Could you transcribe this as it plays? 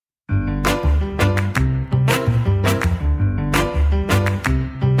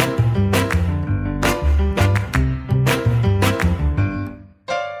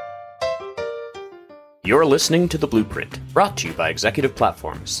You're listening to The Blueprint, brought to you by Executive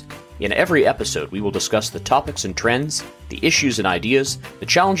Platforms. In every episode, we will discuss the topics and trends, the issues and ideas, the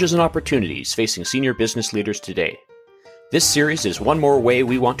challenges and opportunities facing senior business leaders today. This series is one more way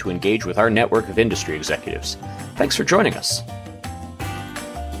we want to engage with our network of industry executives. Thanks for joining us.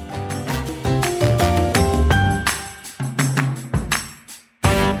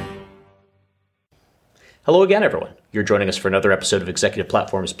 Hello again, everyone. You're joining us for another episode of Executive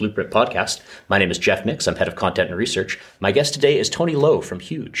Platform's Blueprint podcast. My name is Jeff Nix. I'm head of content and research. My guest today is Toni Lowe from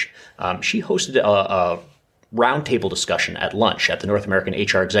Huge. She hosted a roundtable discussion at lunch at the North American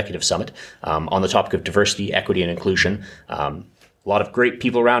HR Executive Summit on the topic of diversity, equity, and inclusion. A lot of great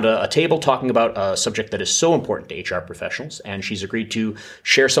people around a table talking about a subject that is so important to HR professionals, and she's agreed to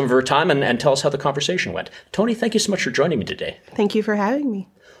share some of her time and tell us how the conversation went. Toni, thank you so much for joining me today. Thank you for having me.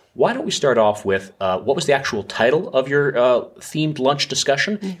 Why don't we start off with what was the actual title of your themed lunch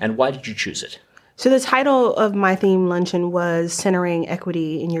discussion, and why did you choose it? So the title of my themed luncheon was Centering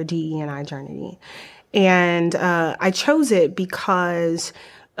Equity in Your DEI Journey. And I chose it because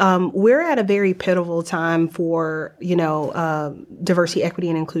we're at a very pivotal time for, diversity, equity,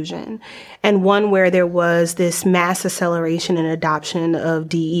 and inclusion, and one where there was this mass acceleration and adoption of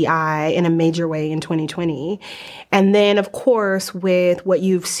DEI in a major way in 2020. And then, of course, with what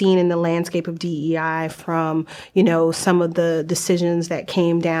you've seen in the landscape of DEI from, some of the decisions that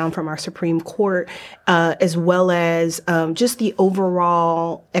came down from our Supreme Court, as well as just the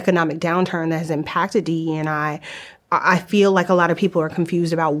overall economic downturn that has impacted DEI, I feel like a lot of people are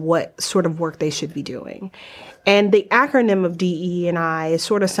confused about what sort of work they should be doing. And the acronym of DE&I is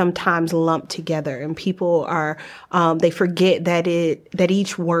sort of sometimes lumped together, and people are they forget that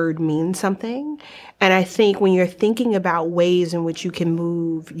each word means something. And I think when you're thinking about ways in which you can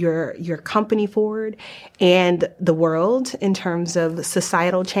move your company forward and the world in terms of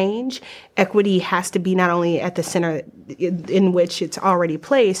societal change, equity has to be not only at the center in which it's already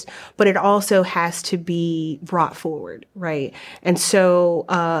placed, but it also has to be brought forward, right? And so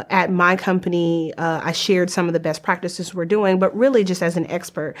at my company, I shared some of the best practices we're doing, but really just as an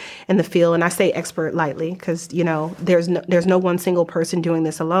expert in the field. And I say expert lightly because, there's no one single person doing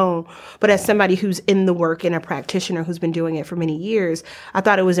this alone. But as somebody who's in the work and a practitioner who's been doing it for many years, I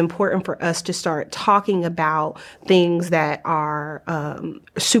thought it was important for us to start talking about things that are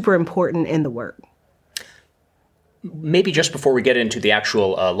super important in the work. Maybe just before we get into the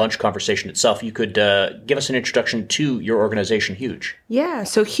actual lunch conversation itself, you could give us an introduction to your organization, Huge. Yeah,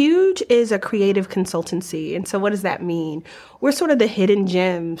 so Huge is a creative consultancy. And so what does that mean? We're sort of the hidden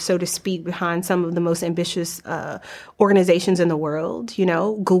gem, so to speak, behind some of the most ambitious organizations in the world,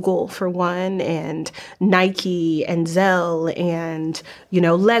 Google for one, and Nike and Zelle and,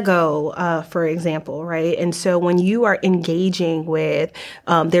 Lego, for example, right? And so when you are engaging with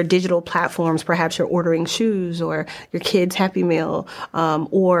their digital platforms, perhaps you're ordering shoes or your kid's Happy Meal,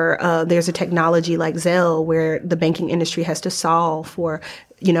 or there's a technology like Zelle where the banking industry has to solve for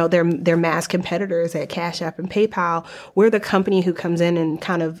their mass competitors at Cash App and PayPal. We're the company who comes in and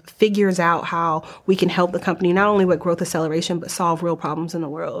kind of figures out how we can help the company not only with growth acceleration, but solve real problems in the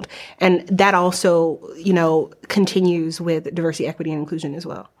world. And that also, continues with diversity, equity, and inclusion as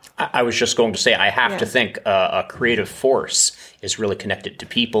well. I was just going to say, I have to think a creative force is really connected to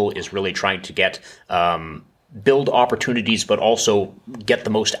people, is really trying to get build opportunities, but also get the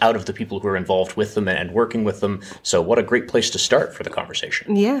most out of the people who are involved with them and working with them. So what a great place to start for the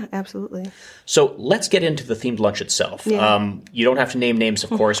conversation. Yeah, absolutely. So let's get into the themed lunch itself. Yeah. You don't have to name names, of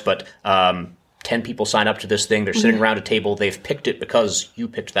course, but 10 people sign up to this thing. They're sitting around a table. They've picked it because you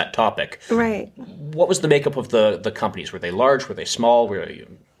picked that topic. Right. What was the makeup of the companies? Were they large? Were they small?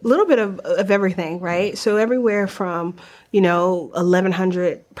 A little bit of everything, right? So everywhere from,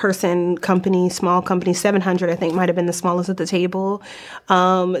 1,100 person company, small company, 700, I think might have been the smallest at the table,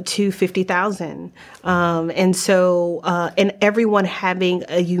 to 50,000. And so, and everyone having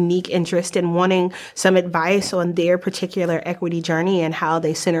a unique interest in wanting some advice on their particular equity journey and how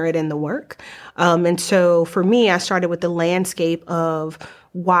they center it in the work. And so for me, I started with the landscape of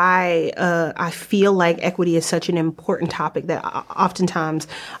why I feel like equity is such an important topic that oftentimes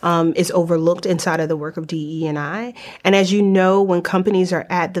is overlooked inside of the work of DE&I. And as you know, when companies are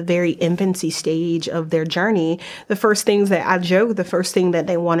at the very infancy stage of their journey, the first thing that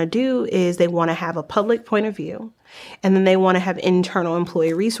they want to do is they want to have a public point of view. And then they want to have internal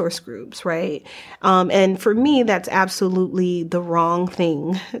employee resource groups, right? And for me, that's absolutely the wrong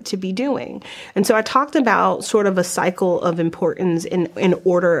thing to be doing. And so I talked about sort of a cycle of importance in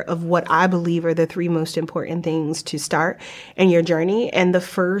order of what I believe are the three most important things to start in your journey. And the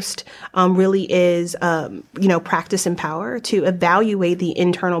first really is, practice and power, to evaluate the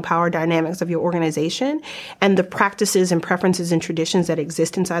internal power dynamics of your organization and the practices and preferences and traditions that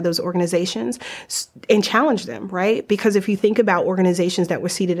exist inside those organizations and challenge them, right? Because if you think about organizations that were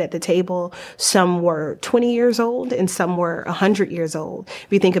seated at the table, some were 20 years old and some were 100 years old. If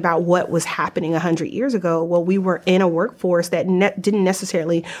you think about what was happening 100 years ago, well, we were in a workforce that didn't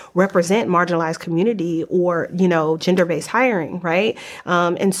necessarily represent marginalized community or, gender-based hiring, right?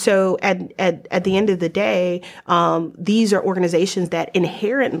 And so at the end of the day, these are organizations that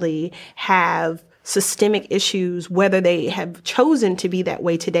inherently have systemic issues, whether they have chosen to be that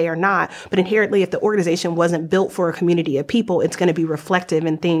way today or not. But inherently, if the organization wasn't built for a community of people, it's going to be reflective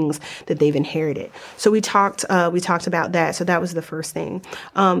in things that they've inherited. So we talked about that. So that was the first thing.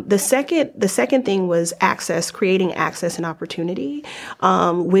 The second thing was access, creating access and opportunity,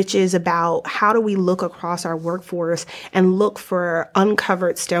 which is about how do we look across our workforce and look for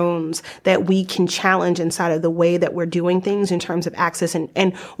uncovered stones that we can challenge inside of the way that we're doing things in terms of access.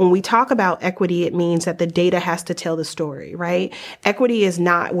 And when we talk about equity, it means that the data has to tell the story, right? Equity is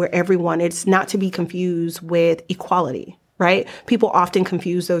not where it's not to be confused with equality, right? People often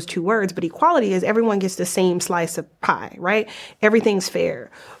confuse those two words, but equality is everyone gets the same slice of pie, right? Everything's fair.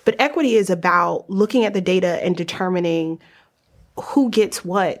 But equity is about looking at the data and determining who gets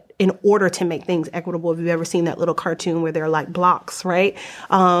what in order to make things equitable. If you've ever seen that little cartoon where they're like blocks, right?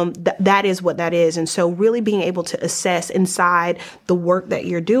 That is what that is. And so really being able to assess inside the work that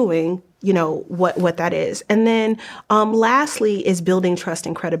you're doing, what that is. And then lastly is building trust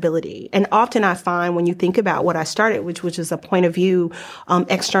and credibility. And often I find when you think about what I started, which is a point of view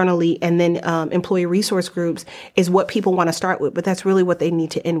externally, and then employee resource groups is what people want to start with, but that's really what they need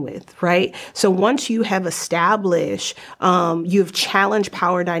to end with, right? So once you have established, you've challenged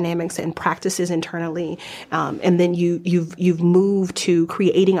power dynamics and practices internally, and then you've moved to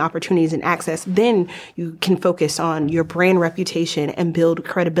creating opportunities and access, then you can focus on your brand reputation and build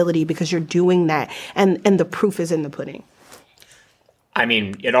credibility because you're doing that, and the proof is in the pudding. I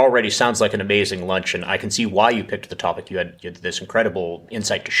mean, it already sounds like an amazing lunch, and I can see why you picked the topic. You had this incredible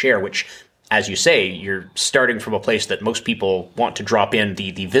insight to share, which, as you say, you're starting from a place that most people want to drop in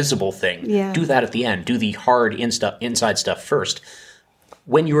the visible thing. Yeah. Do that at the end. Do the hard inside stuff first.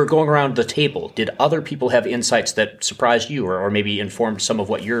 When you were going around the table, did other people have insights that surprised you or maybe informed some of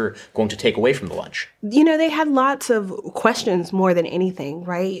what you're going to take away from the lunch? They had lots of questions more than anything,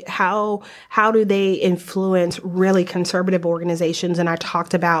 right? How do they influence really conservative organizations? And I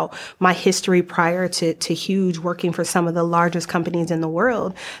talked about my history prior to Huge, working for some of the largest companies in the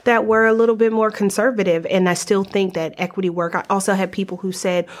world that were a little bit more conservative. And I still think that equity work. I also had people who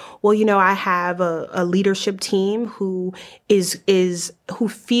said, well, I have a leadership team who who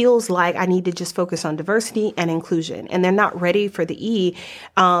feels like I need to just focus on diversity and inclusion, and they're not ready for the E.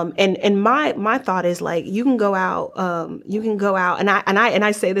 And my thought is like, you can go out, and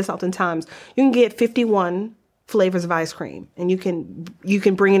I say this oftentimes, you can get 51 flavors of ice cream and you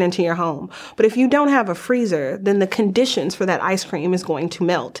can bring it into your home. But if you don't have a freezer, then the conditions for that ice cream is going to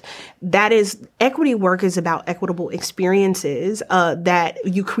melt. That is, equity work is about equitable experiences, that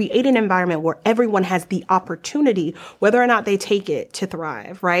you create an environment where everyone has the opportunity, whether or not they take it, to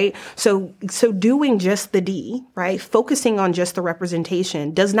thrive, right? So doing just the D, right? Focusing on just the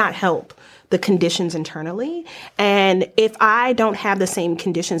representation does not help the conditions internally. And if I don't have the same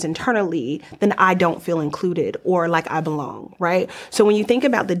conditions internally, then I don't feel included or like I belong, right? So when you think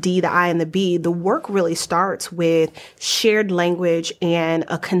about the D, the I, and the B, the work really starts with shared language and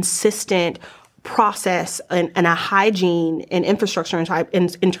a consistent process and a hygiene and infrastructure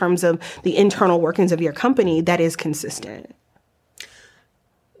in terms of the internal workings of your company that is consistent.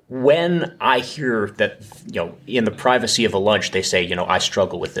 When I hear that, in the privacy of a lunch, they say, I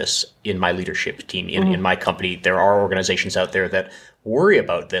struggle with this in my leadership team, in my company, there are organizations out there that worry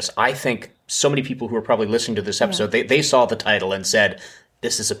about this. I think so many people who are probably listening to this episode, they saw the title and said,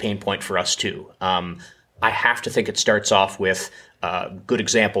 this is a pain point for us too. I have to think it starts off with good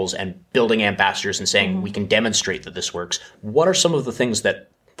examples and building ambassadors and saying, we can demonstrate that this works. What are some of the things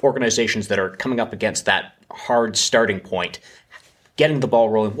that organizations that are coming up against that hard starting point, getting the ball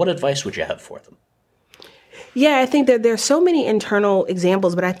rolling, what advice would you have for them? Yeah, I think that there's so many internal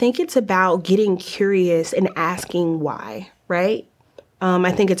examples, but I think it's about getting curious and asking why, right?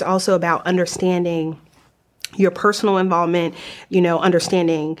 I think it's also about understanding your personal involvement,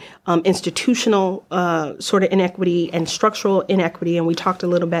 understanding institutional sort of inequity and structural inequity. And we talked through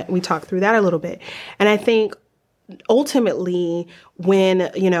that a little bit. And I think ultimately,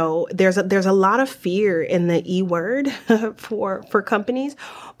 when, there's a lot of fear in the E word for companies,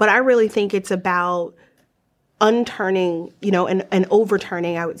 but I really think it's about unturning, and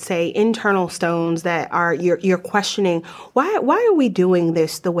overturning, I would say, internal stones that are you're questioning why are we doing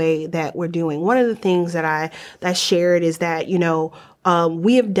this the way that we're doing. One of the things that I shared is that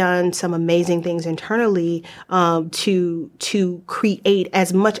we have done some amazing things internally to create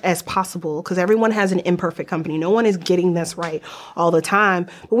as much as possible, because everyone has an imperfect company. No one is getting this right all the time.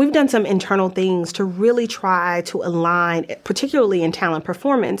 But we've done some internal things to really try to align, particularly in talent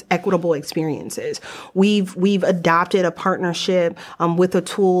performance, equitable experiences. We've adopted a partnership with a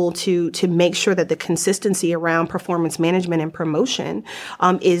tool to make sure that the consistency around performance management and promotion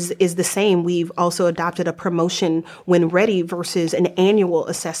is the same. We've also adopted a promotion when ready versus an annual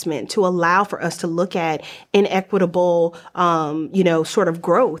assessment to allow for us to look at inequitable, sort of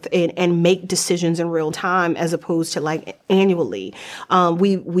growth and make decisions in real time as opposed to like annually.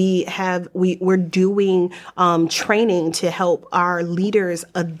 We're doing training to help our leaders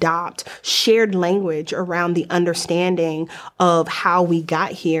adopt shared language around the understanding of how we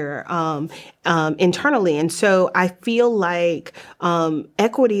got here internally. And so I feel like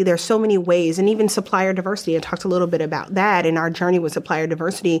equity, there's so many ways, and even supplier diversity. I talked a little bit about that in our journey with supplier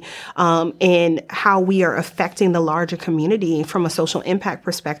diversity, and how we are affecting the larger community from a social impact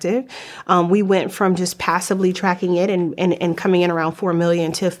perspective. We went from just passively tracking it and coming in around 4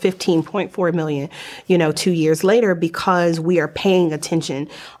 million to 15.4 million, 2 years later, because we are paying attention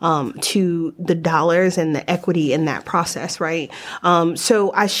to the dollars and the equity in that process, right?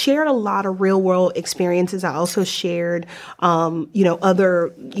 So I shared a lot of real world experiences. I also shared,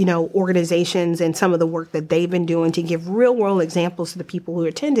 other, organizations and some of the work that they've been doing to give real world examples to the people who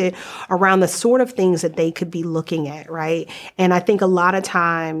attended around the sort of things that they could be looking at, right? And I think a lot of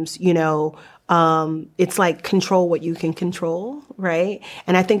times, it's like control what you can control, right?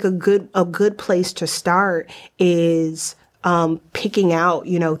 And I think a good place to start is picking out,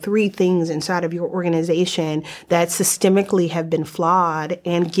 3 things inside of your organization that systemically have been flawed,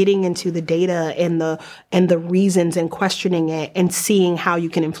 and getting into the data and the reasons and questioning it and seeing how you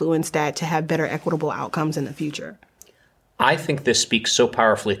can influence that to have better equitable outcomes in the future. I think this speaks so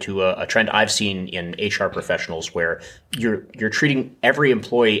powerfully to a trend I've seen in HR professionals, where you're treating every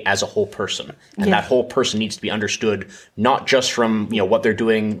employee as a whole person, and that whole person needs to be understood not just from what they're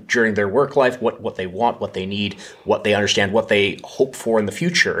doing during their work life, what they want, what they need, what they understand, what they hope for in the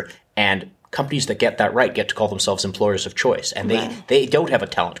future. And companies that get that right get to call themselves employers of choice, and they don't have a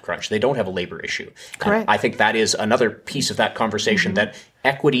talent crunch. They don't have a labor issue. Correct. And I think that is another piece of that conversation, that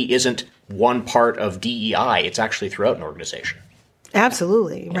equity isn't one part of DEI. It's actually throughout an organization.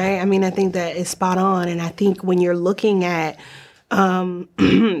 Absolutely. Right. I mean, I think that is spot on. And I think when you're looking at talent,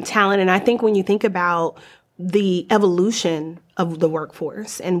 and I think when you think about the evolution of the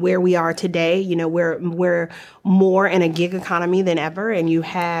workforce and where we are today, we're more in a gig economy than ever. And you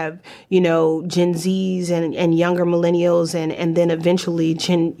have, Gen Zs and younger millennials and then eventually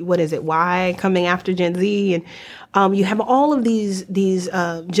Y coming after Gen Z. And you have all of these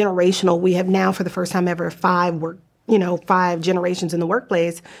generational, we have now for the first time ever 5 generations in the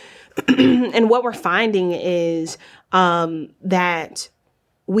workplace. And what we're finding is that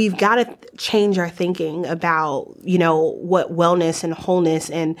we've got to change our thinking about, what wellness and wholeness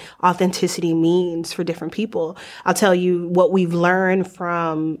and authenticity means for different people. I'll tell you what we've learned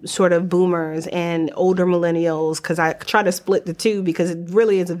from sort of boomers and older millennials, because I try to split the two because it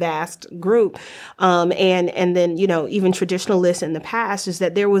really is a vast group. And then, even traditionalists in the past, is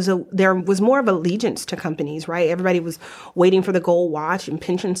that there was more of allegiance to companies, right? Everybody was waiting for the gold watch, and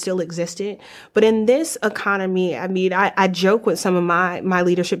pensions still existed. But in this economy, I mean, I joke with some of my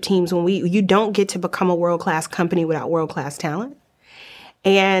leadership teams when you don't get to become a world-class company without world-class talent.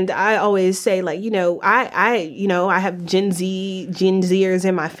 And I always say, like, I have Gen Zers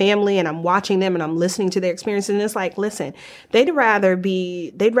in my family, and I'm watching them and I'm listening to their experiences. And it's like, listen, they'd rather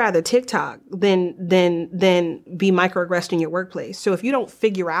TikTok than be microaggressed in your workplace. So if you don't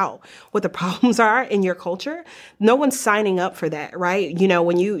figure out what the problems are in your culture, no one's signing up for that, right?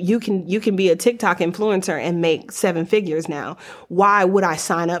 When you can be a TikTok influencer and make 7 figures now. Why would I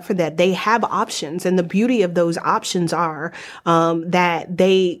sign up for that? They have options, and the beauty of those options are that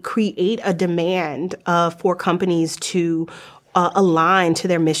they create a demand for companies to aligned to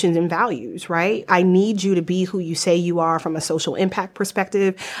their missions and values, right? I need you to be who you say you are from a social impact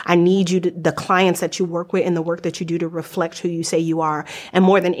perspective. I need you to, the clients that you work with and the work that you do to reflect who you say you are. And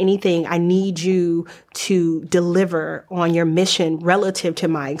more than anything, I need you to deliver on your mission relative to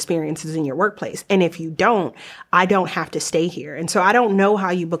my experiences in your workplace. And if you don't, I don't have to stay here. And so I don't know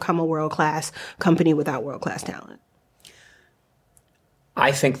how you become a world-class company without world-class talent.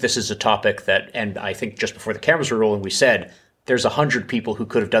 I think this is a topic that, and I think just before the cameras were rolling, we said, there's 100 people who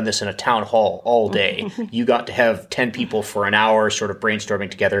could have done this in a town hall all day. You got to have 10 people for an hour sort of brainstorming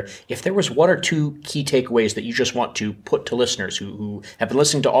together. If there was one or two key takeaways that you just want to put to listeners who have been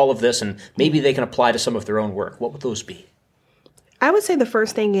listening to all of this and maybe they can apply to some of their own work, what would those be? I would say the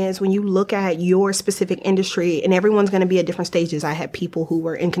first thing is when you look at your specific industry, and everyone's going to be at different stages. I had people who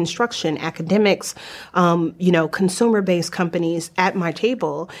were in construction, academics, consumer-based companies at my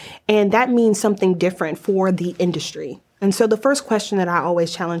table, and that means something different for the industry. And so the first question that I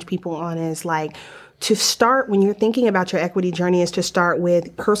always challenge people on is like, to start when you're thinking about your equity journey is to start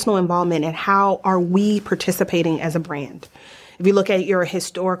with personal involvement and how are we participating as a brand? If you look at your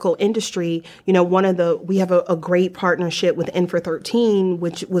historical industry, we have a great partnership with N for 13,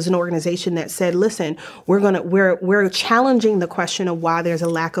 which was an organization that said, listen, we're challenging the question of why there's a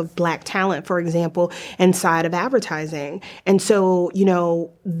lack of Black talent, for example, inside of advertising. And so,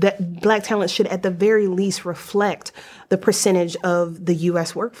 that Black talent should at the very least reflect the percentage of the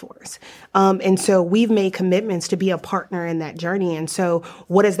U.S. workforce. And so we've made commitments to be a partner in that journey. And so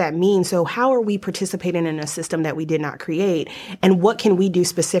what does that mean? So how are we participating in a system that we did not create? And what can we do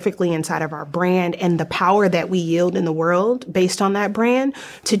specifically inside of our brand and the power that we yield in the world based on that brand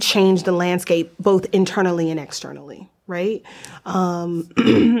to change the landscape both internally and externally? Right. And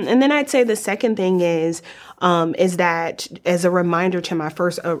then I'd say the second thing is that as a reminder to my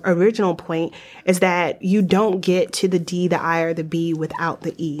first original point is that you don't get to the D, the I, or the B without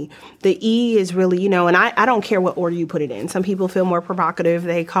the E. The E is really, and I don't care what order you put it in. Some people feel more provocative.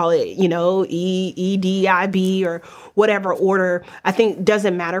 They call it, E, D, I, B, or whatever order. I think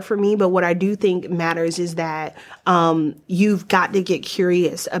doesn't matter for me. But what I do think matters is that you've got to get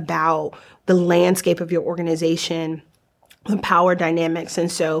curious about the landscape of your organization, the power dynamics, and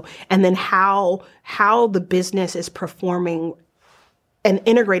then how the business is performing an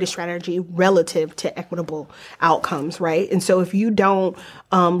integrated strategy relative to equitable outcomes, right? And so if you don't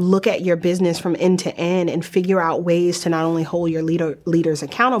look at your business from end to end and figure out ways to not only hold your leaders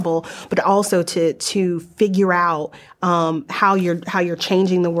accountable, but also to figure out how you're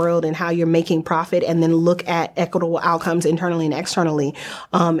changing the world and how you're making profit, and then look at equitable outcomes internally and externally,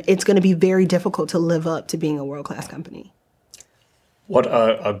 it's going to be very difficult to live up to being a world-class company. What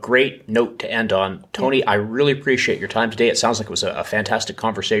a great note to end on. Toni, yeah. I really appreciate your time today. It sounds like it was a fantastic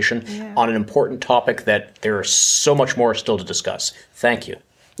conversation on an important topic that there is so much more still to discuss. Thank you.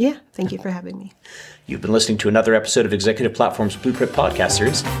 Yeah, thank you for having me. You've been listening to another episode of Executive Platform's Blueprint podcast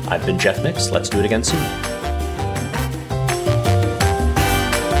series. I've been Jeff Mix. Let's do it again soon.